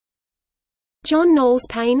John Knowles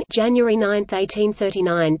Paine (January 9,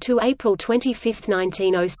 1839 to April 25,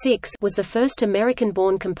 1906) was the first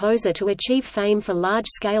American-born composer to achieve fame for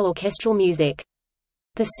large-scale orchestral music.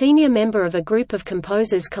 The senior member of a group of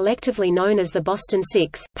composers collectively known as the Boston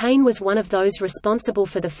Six, Paine was one of those responsible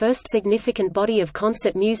for the first significant body of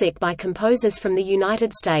concert music by composers from the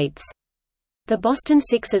United States. The Boston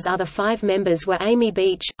Six's other five members were Amy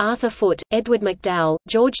Beach, Arthur Foote, Edward MacDowell,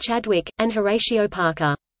 George Chadwick, and Horatio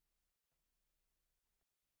Parker.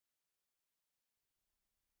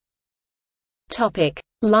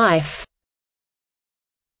 Life.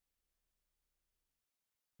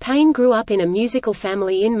 Paine grew up in a musical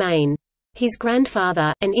family in Maine. His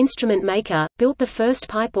grandfather, an instrument maker, built the first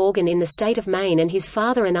pipe organ in the state of Maine, and his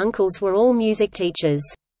father and uncles were all music teachers.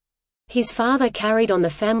 His father carried on the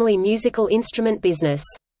family musical instrument business.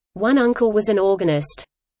 One uncle was an organist.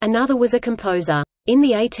 Another was a composer. In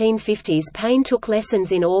the 1850s, Paine took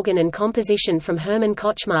lessons in organ and composition from Herman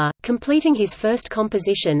Kochmar, completing his first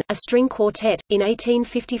composition, a string quartet, in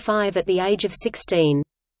 1855 at the age of 16.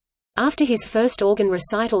 After his first organ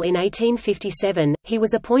recital in 1857, he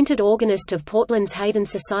was appointed organist of Portland's Haydn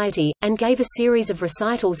Society, and gave a series of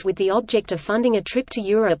recitals with the object of funding a trip to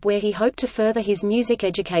Europe where he hoped to further his music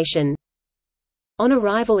education. On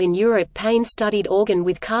arrival in Europe, Paine studied organ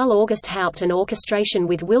with Carl August Haupt and orchestration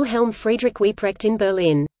with Wilhelm Friedrich Wieprecht in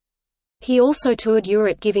Berlin. He also toured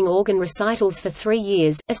Europe giving organ recitals for 3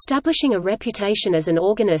 years, establishing a reputation as an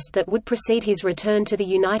organist that would precede his return to the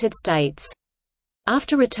United States.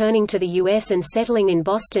 After returning to the U.S. and settling in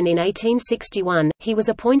Boston in 1861, he was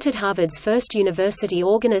appointed Harvard's first university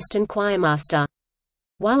organist and choirmaster.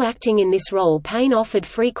 While acting in this role, Paine offered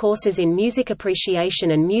free courses in music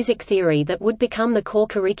appreciation and music theory that would become the core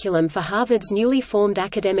curriculum for Harvard's newly formed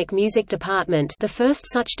academic music department, the first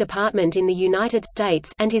such department in the United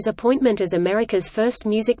States, and his appointment as America's first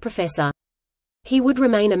music professor. He would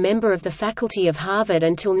remain a member of the faculty of Harvard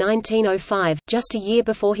until 1905, just a year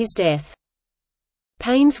before his death.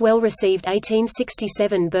 Paine's well-received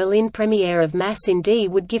 1867 Berlin premiere of Mass in D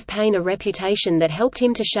would give Paine a reputation that helped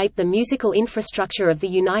him to shape the musical infrastructure of the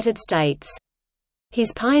United States.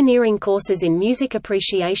 His pioneering courses in music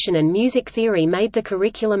appreciation and music theory made the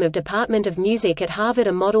curriculum of Department of Music at Harvard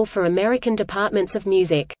a model for American departments of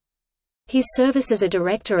music. His service as a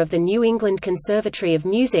director of the New England Conservatory of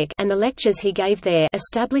Music and the lectures he gave there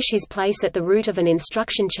establish his place at the root of an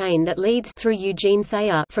instruction chain that leads through Eugene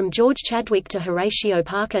Thayer from George Chadwick to Horatio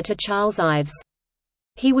Parker to Charles Ives.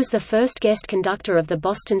 He was the first guest conductor of the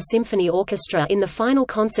Boston Symphony Orchestra in the final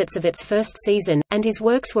concerts of its first season, and his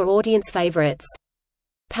works were audience favorites.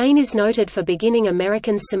 Paine is noted for beginning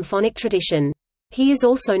American's symphonic tradition. He is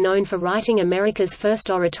also known for writing America's first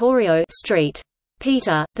oratorio, St.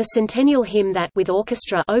 Peter, the centennial hymn that with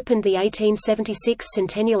orchestra opened the 1876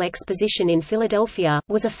 Centennial Exposition in Philadelphia,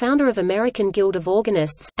 was a founder of American Guild of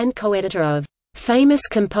Organists, and co-editor of Famous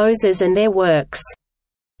Composers and Their Works.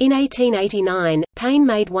 In 1889, Paine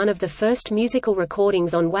made one of the first musical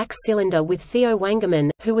recordings on wax cylinder with Theo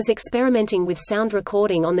Wangerman, who was experimenting with sound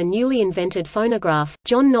recording on the newly invented phonograph.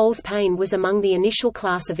 John Knowles Paine was among the initial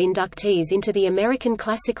class of inductees into the American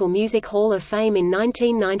Classical Music Hall of Fame in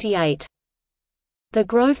 1998. The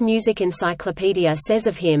Grove Music Encyclopedia says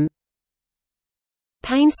of him,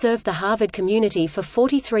 Paine served the Harvard community for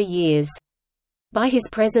 43 years. By his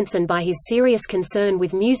presence and by his serious concern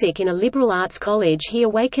with music in a liberal arts college, he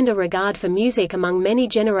awakened a regard for music among many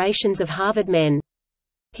generations of Harvard men.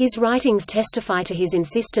 His writings testify to his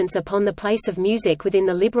insistence upon the place of music within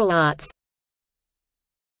the liberal arts.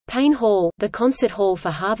 Paine Hall, the concert hall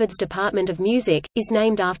for Harvard's Department of Music, is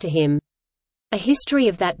named after him. A history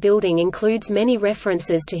of that building includes many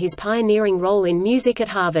references to his pioneering role in music at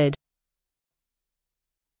Harvard.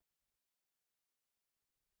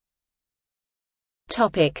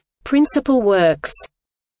 Topic: Principal works.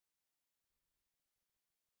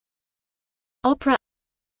 Opera,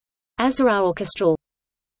 Azara Orchestral,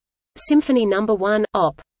 Symphony No. 1,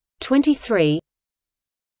 Op. 23,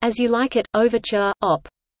 As You Like It, Overture, Op.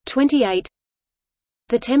 28,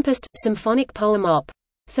 The Tempest, Symphonic Poem Op.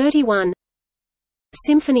 31,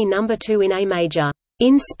 Symphony No. 2 in A major,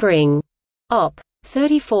 In Spring, Op.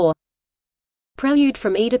 34, Prelude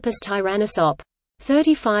from Oedipus Tyrannus Op.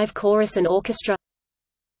 35 Chorus and Orchestra,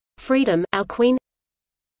 Freedom, Our Queen,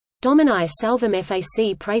 Domini Salvum Fac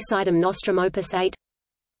Praesidum Nostrum Opus 8,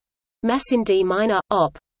 Mass in D minor,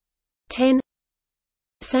 Op. 10,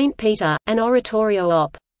 St. Peter, an Oratorio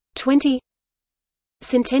Op. 20,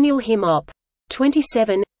 Centennial Hymn Op.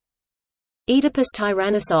 27, Oedipus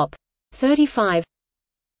Tyrannus Op. 35,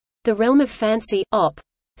 The Realm of Fancy, Op.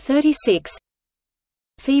 36,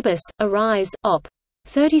 Phoebus, Arise, Op.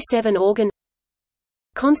 37 organ,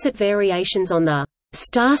 Concert Variations on the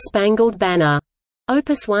Star-Spangled Banner,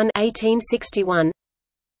 Opus 1 1861.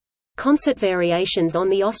 Concert Variations on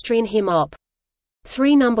the Austrian Hymn Op.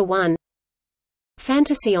 3 No. 1.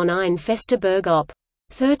 Fantasy on ein Feste Op.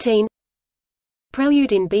 13.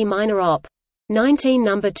 Prelude in B minor Op. 19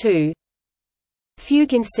 No. 2.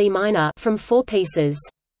 Fugue in C minor from 4 pieces.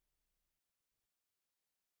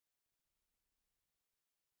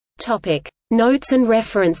 Topic: Notes and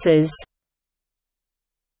references.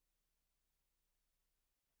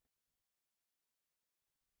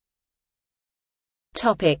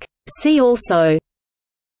 Topic: See also.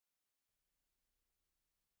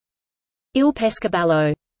 Il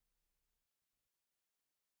Pescaballo.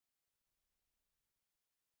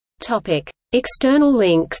 Topic: External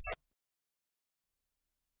links.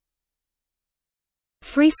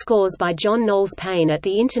 Free scores by John Knowles Paine at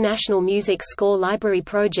the International Music Score Library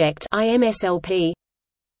Project (IMSLP).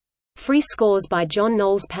 Free scores by John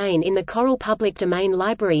Knowles Paine in the Choral Public Domain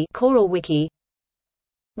Library Choral Wiki.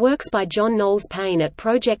 Works by John Knowles Paine at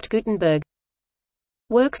Project Gutenberg.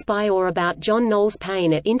 Works by or about John Knowles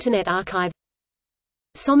Paine at Internet Archive.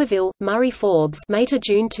 Somerville, Murray Forbes,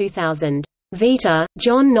 May–June 2000. Vita,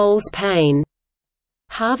 John Knowles Paine.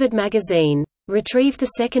 Harvard Magazine. Retrieved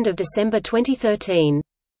 2 December 2013.